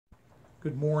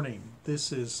Good morning.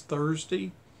 This is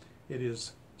Thursday. It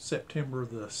is September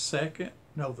the 2nd.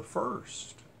 No, the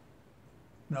 1st.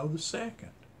 No, the 2nd.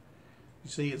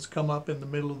 You see, it's come up in the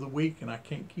middle of the week and I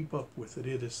can't keep up with it.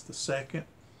 It is the 2nd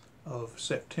of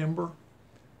September,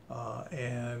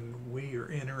 and we are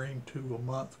entering to a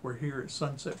month where here at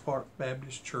Sunset Park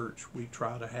Baptist Church we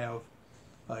try to have,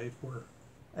 if we're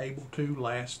able to,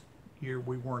 last year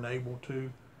we weren't able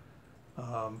to,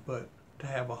 but to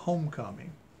have a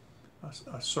homecoming.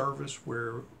 A service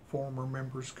where former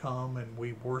members come and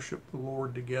we worship the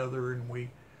Lord together, and we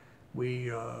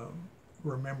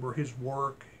remember His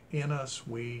work in us.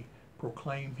 We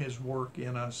proclaim His work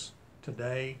in us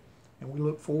today, and we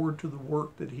look forward to the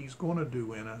work that He's going to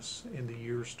do in us in the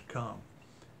years to come.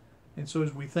 And so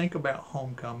as we think about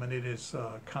homecoming, it has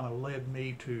kind of led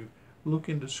me to look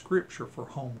into Scripture for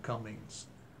homecomings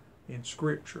in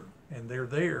Scripture, and they're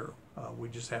there. We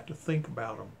just have to think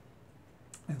about them.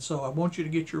 And so I want you to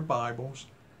get your Bibles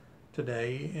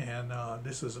today, and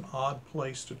this is an odd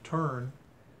place to turn,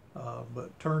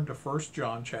 but turn to 1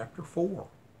 John chapter 4.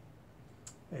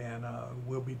 And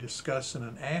we'll be discussing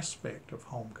an aspect of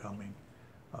homecoming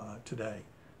today.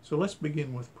 So let's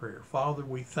begin with prayer. Father,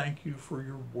 we thank you for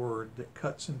your word that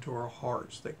cuts into our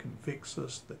hearts, that convicts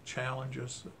us, that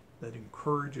challenges us, that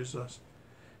encourages us,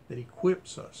 that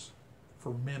equips us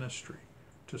for ministry,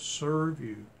 to serve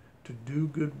you, to do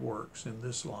good works in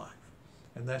this life.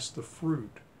 And that's the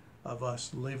fruit of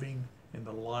us living in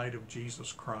the light of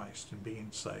Jesus Christ and being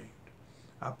saved.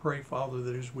 I pray, Father,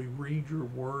 that as we read your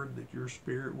word, that your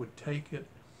Spirit would take it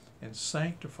and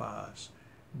sanctify us,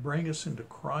 bring us into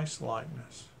Christ's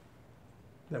likeness,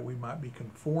 that we might be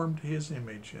conformed to His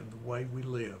image in the way we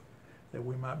live, that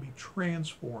we might be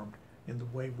transformed in the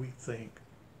way we think,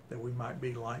 that we might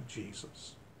be like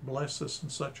Jesus. Bless us in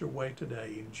such a way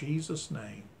today. In Jesus'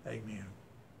 name, amen.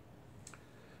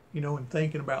 You know, in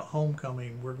thinking about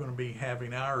homecoming, we're going to be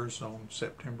having ours on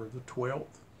September the 12th.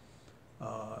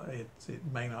 It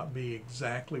may not be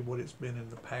exactly what it's been in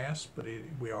the past, but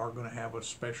we are going to have a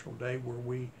special day where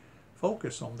we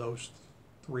focus on those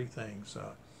three things.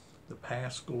 The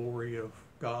past glory of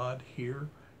God here,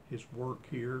 His work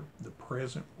here, the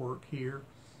present work here,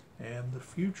 and the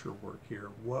future work here,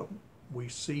 what we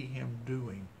see Him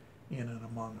doing in and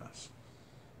among us.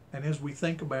 And as we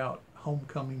think about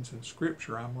homecomings in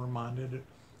Scripture, I'm reminded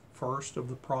first of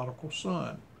the prodigal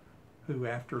son, who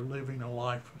after living a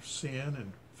life of sin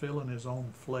and filling his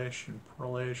own flesh and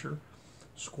pleasure,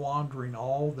 squandering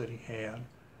all that he had,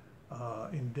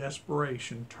 in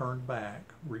desperation turned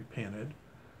back, repented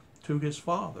to his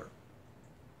father.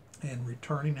 And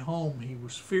returning home, he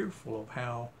was fearful of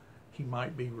how he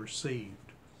might be received.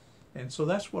 And so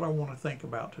that's what I want to think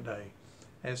about today.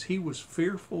 As he was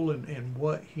fearful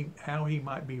in how he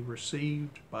might be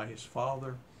received by his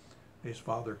father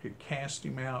could cast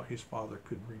him out, his father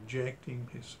could reject him,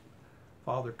 his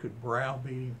father could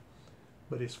browbeat him.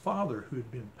 But his father, who had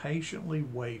been patiently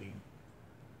waiting,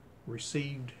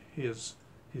 received his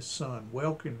son,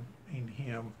 welcoming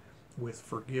him with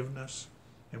forgiveness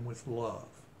and with love.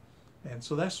 And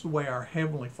so that's the way our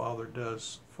Heavenly Father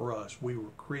does for us. We were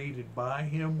created by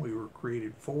Him. We were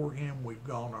created for Him. We've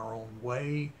gone our own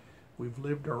way. We've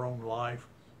lived our own life.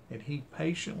 And He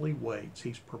patiently waits.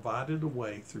 He's provided a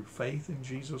way through faith in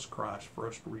Jesus Christ for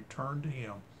us to return to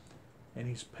Him. And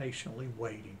He's patiently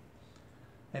waiting.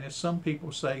 And as some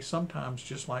people say, sometimes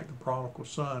just like the prodigal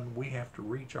son, we have to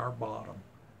reach our bottom.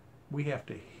 We have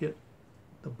to hit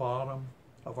the bottom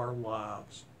of our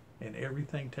lives and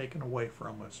everything taken away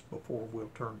from us before we'll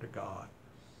turn to God.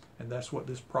 And that's what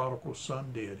this prodigal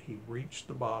son did. He reached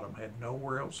the bottom, had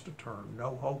nowhere else to turn,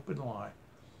 no hope in life,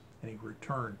 and he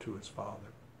returned to his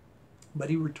father. But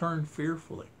he returned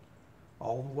fearfully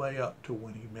all the way up to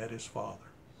when he met his father.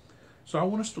 So I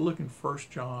want us to look in 1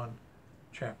 John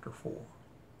chapter 4.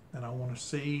 And I want to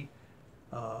see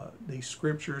these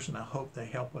scriptures, and I hope they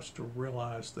help us to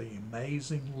realize the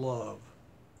amazing love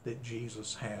that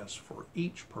Jesus has for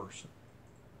each person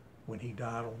when He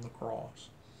died on the cross.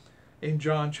 In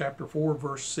John chapter 4,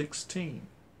 verse 16,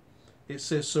 it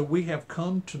says, "So we have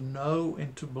come to know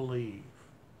and to believe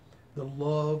the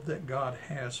love that God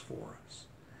has for us.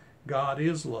 God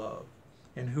is love,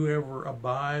 and whoever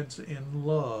abides in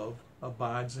love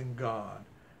abides in God,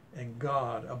 and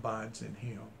God abides in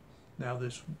him." Now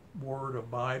this word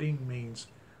abiding means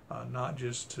not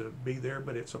just to be there,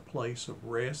 but it's a place of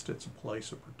rest. It's a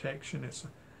place of protection.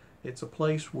 It's a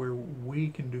place where we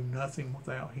can do nothing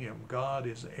without Him. God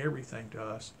is everything to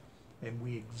us, and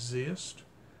we exist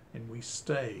and we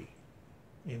stay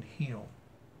in Him.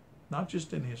 Not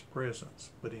just in His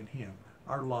presence, but in Him.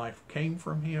 Our life came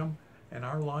from Him, and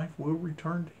our life will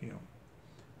return to Him.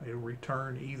 a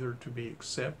return either to be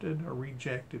accepted or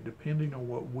rejected depending on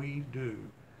what we do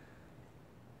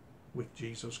with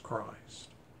Jesus Christ.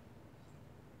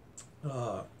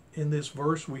 In this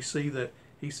verse we see that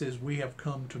he says we have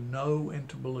come to know and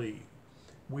to believe.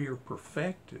 We are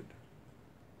perfected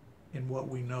in what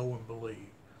we know and believe.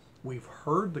 We've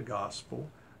heard the gospel.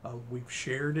 We've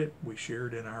shared it. We share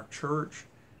it in our church,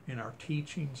 in our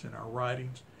teachings, in our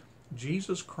writings.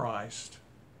 Jesus Christ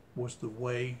was the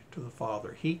way to the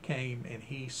Father. He came and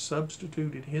he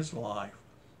substituted his life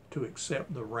to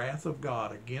accept the wrath of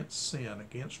God against sin,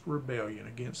 against rebellion,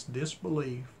 against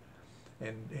disbelief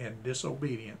and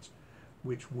disobedience,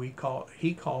 which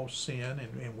he calls sin,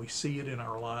 and we see it in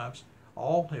our lives.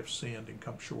 All have sinned and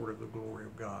come short of the glory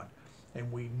of God.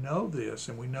 And we know this,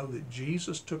 and we know that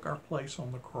Jesus took our place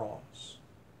on the cross.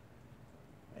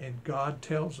 And God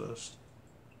tells us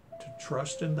to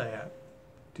trust in that,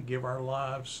 to give our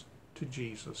lives to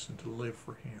Jesus and to live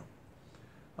for him.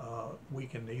 We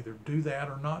can either do that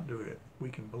or not do it. We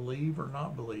can believe or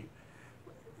not believe.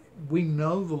 We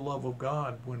know the love of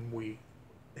God when we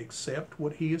accept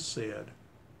what he has said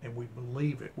and we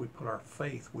believe it. We put our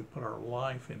faith, we put our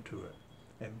life into it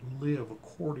and live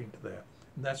according to that.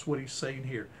 And that's what he's saying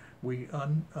here. We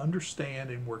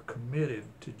understand and we're committed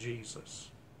to Jesus.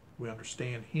 We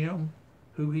understand him,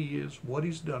 who he is, what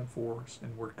he's done for us,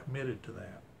 and we're committed to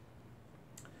that.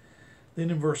 Then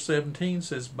in verse 17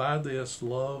 says, by this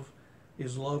love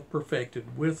is love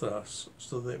perfected with us,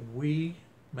 so that we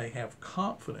may have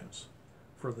confidence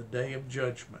for the day of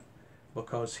judgment,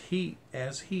 because he,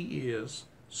 as he is,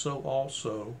 so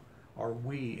also are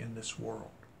we in this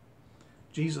world.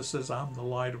 Jesus says, I'm the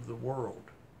light of the world.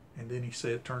 And then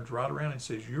he turns right around and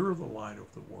says, you're the light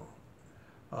of the world.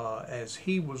 As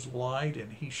he was light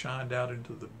and he shined out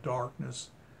into the darkness,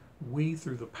 we,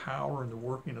 through the power and the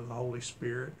working of the Holy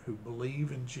Spirit, who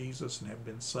believe in Jesus and have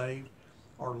been saved,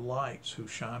 are lights who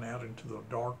shine out into the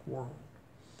dark world.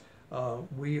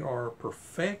 We are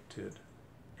perfected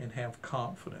and have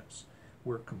confidence.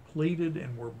 We're completed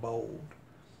and we're bold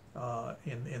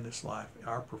in this life.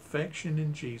 Our perfection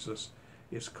in Jesus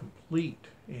is complete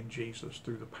in Jesus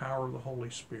through the power of the Holy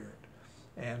Spirit.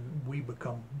 And we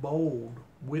become bold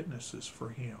witnesses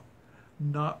for him,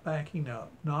 not backing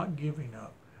up, not giving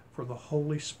up, for the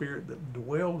Holy Spirit that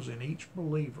dwells in each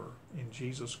believer in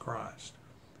Jesus Christ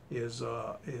is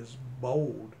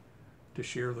bold to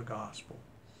share the gospel.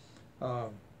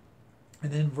 And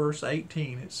then verse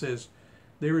 18, it says,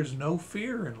 there is no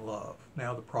fear in love.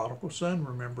 Now the prodigal son,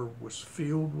 remember, was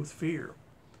filled with fear,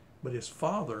 but his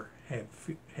father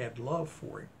had love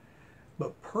for him.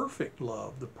 But perfect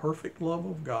love, the perfect love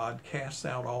of God, casts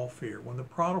out all fear. When the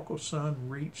prodigal son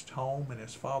reached home and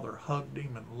his father hugged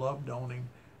him and loved on him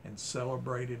and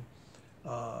celebrated,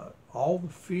 all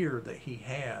the fear that he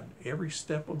had every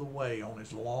step of the way on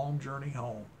his long journey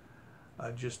home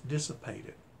just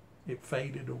dissipated. It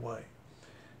faded away.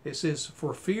 It says,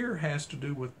 for fear has to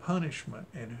do with punishment,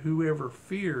 and whoever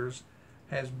fears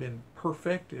has been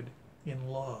perfected in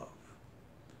love.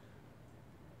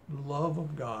 The love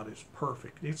of God is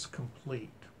perfect. It's complete.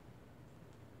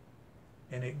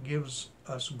 And it gives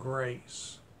us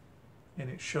grace, and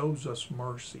it shows us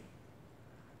mercy.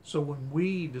 So when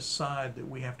we decide that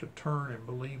we have to turn and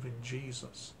believe in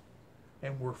Jesus,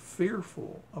 and we're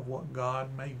fearful of what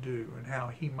God may do and how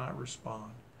he might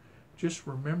respond, just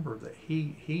remember that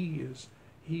he is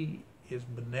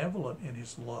benevolent in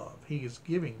his love. He is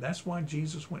giving. That's why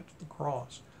Jesus went to the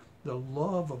cross. The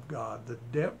love of God, the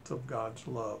depth of God's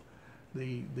love,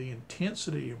 the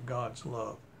intensity of God's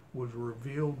love was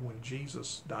revealed when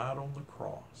Jesus died on the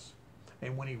cross.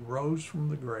 And when he rose from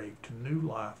the grave to new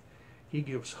life, he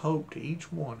gives hope to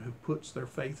each one who puts their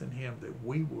faith in him that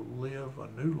we will live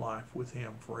a new life with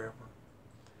him forever.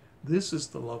 This is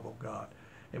the love of God.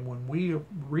 And when we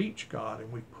reach God and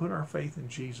we put our faith in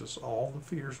Jesus, all the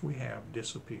fears we have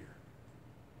disappear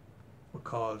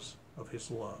because of his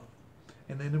love.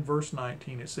 And then in verse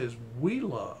 19 it says, we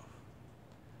love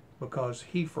because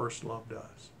he first loved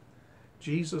us.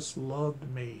 Jesus loved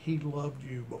me. He loved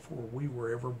you before we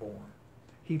were ever born.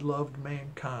 He loved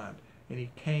mankind, and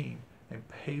he came and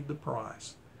paid the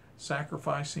price,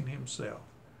 sacrificing himself,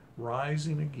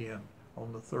 rising again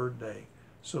on the third day,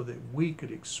 so that we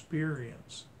could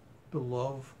experience the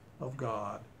love of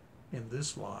God in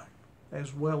this life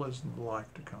as well as in the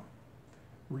life to come.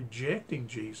 Rejecting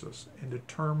Jesus and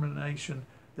determination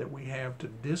that we have to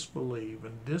disbelieve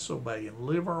and disobey and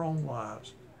live our own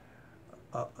lives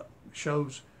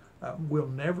shows we'll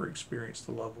never experience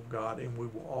the love of God, and we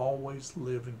will always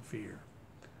live in fear.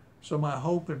 So my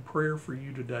hope and prayer for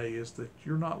you today is that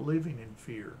you're not living in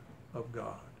fear of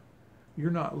God. You're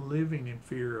not living in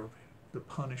fear of the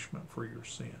punishment for your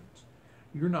sins.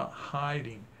 You're not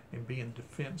hiding and being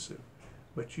defensive,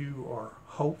 but you are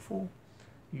hopeful,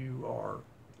 you are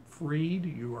freed,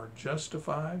 you are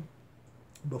justified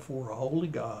before a holy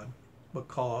God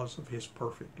because of his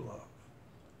perfect love.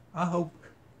 I hope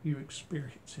you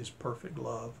experience his perfect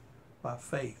love by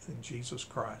faith in Jesus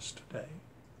Christ today.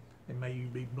 And may you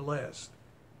be blessed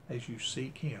as you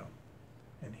seek him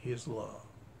and his love.